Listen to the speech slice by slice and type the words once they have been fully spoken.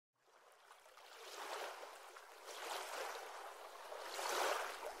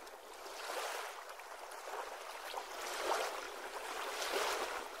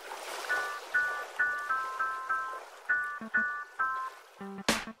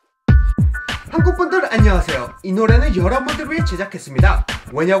한국분들 안녕하세요. 이 노래는 여러분들을 위해 제작했습니다.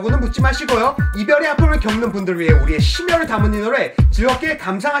 왜냐고는 묻지 마시고요. 이별의 아픔을 겪는 분들을 위해 우리의 심혈을 담은 이 노래 즐겁게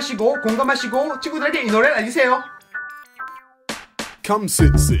감상하시고 공감하시고 친구들에게 이 노래를 알리세요. Come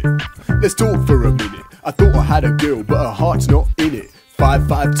sit, let's talk for a minute. I thought I had a girl, but her heart's not in it.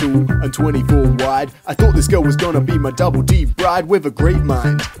 5'2" and 24 wide. I thought this girl was gonna be my double D bride, with a great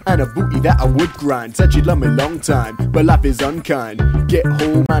mind and a booty that I would grind. Said she'd love me long time, but life is unkind. Get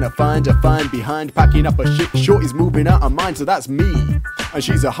home and I find behind, packing up her shit. Shorty's moving out of mine, so that's me. And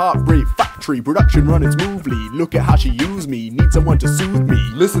she's a heartbreak factory, production running smoothly. Look at how she used me, need someone to soothe me.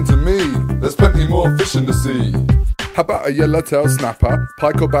 Listen to me, there's plenty more fish in the sea. How about a yellowtail snapper,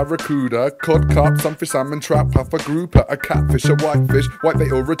 pike or barracuda, cod, carp, sunfish, salmon, trout, puffer, grupa, a catfish, a whitefish,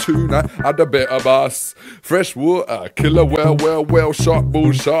 whitebait or a tuna, add a bit of us. Freshwater, killer whale, shark,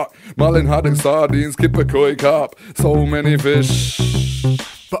 bull, shark, Marlon, haddock, sardines, kipper, koi, carp, so many fish.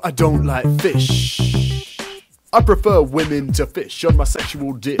 But I don't like fish. I prefer women to fish on my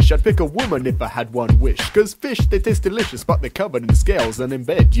sexual dish. I'd pick a woman if I had one wish. Cause fish, they taste delicious, but they're covered in scales. And in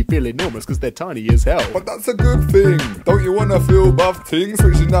bed, you feel enormous cause they're tiny as hell. But that's a good thing. Don't you wanna feel buff ting?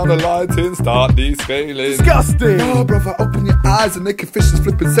 Switching down the lighting, start descaling. Disgusting! No, brother, open your eyes and naked fish is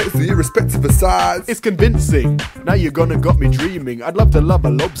flipping sexy irrespective of size. It's convincing. Now you're gonna got me dreaming. I'd love to love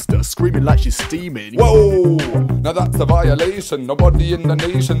a lobster, screaming like she's steaming. Whoa! Now that's a violation. Nobody in the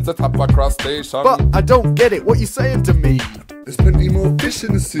nation's a type of crustacean. But I don't get it, what you saying to me? There's plenty more fish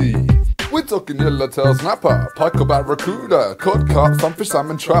in the sea. We're talking yellowtail snapper, pike or barracuda, cod, carp, sunfish,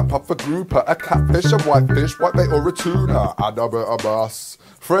 salmon, trout, puffer, grouper, a catfish, a whitefish, whitebait or a tuna, add a bit of us.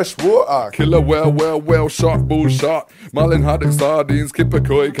 Freshwater, killer whale, shark, bull, shark, Marlon, haddock, sardines, kipper,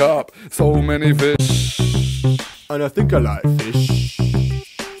 koi, carp, so many fish. And I think I like fish.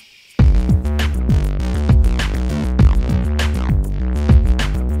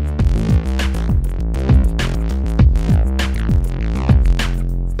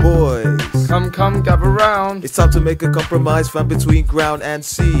 Boys, come, gather round. It's time to make a compromise found between ground and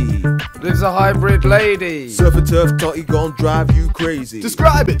sea. Lives a hybrid lady. Surf and turf, totty gon' drive you crazy.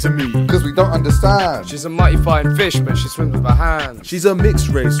 Describe it to me. Cause we don't understand. She's a mighty fine fish, but she swims with her hands. She's a mixed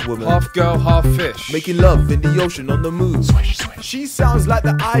race woman, Half girl, half fish. making love in the ocean on the move. Swish, swish. She sounds like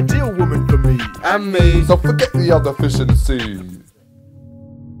the ideal woman for me. And me. So forget the other fish in the sea.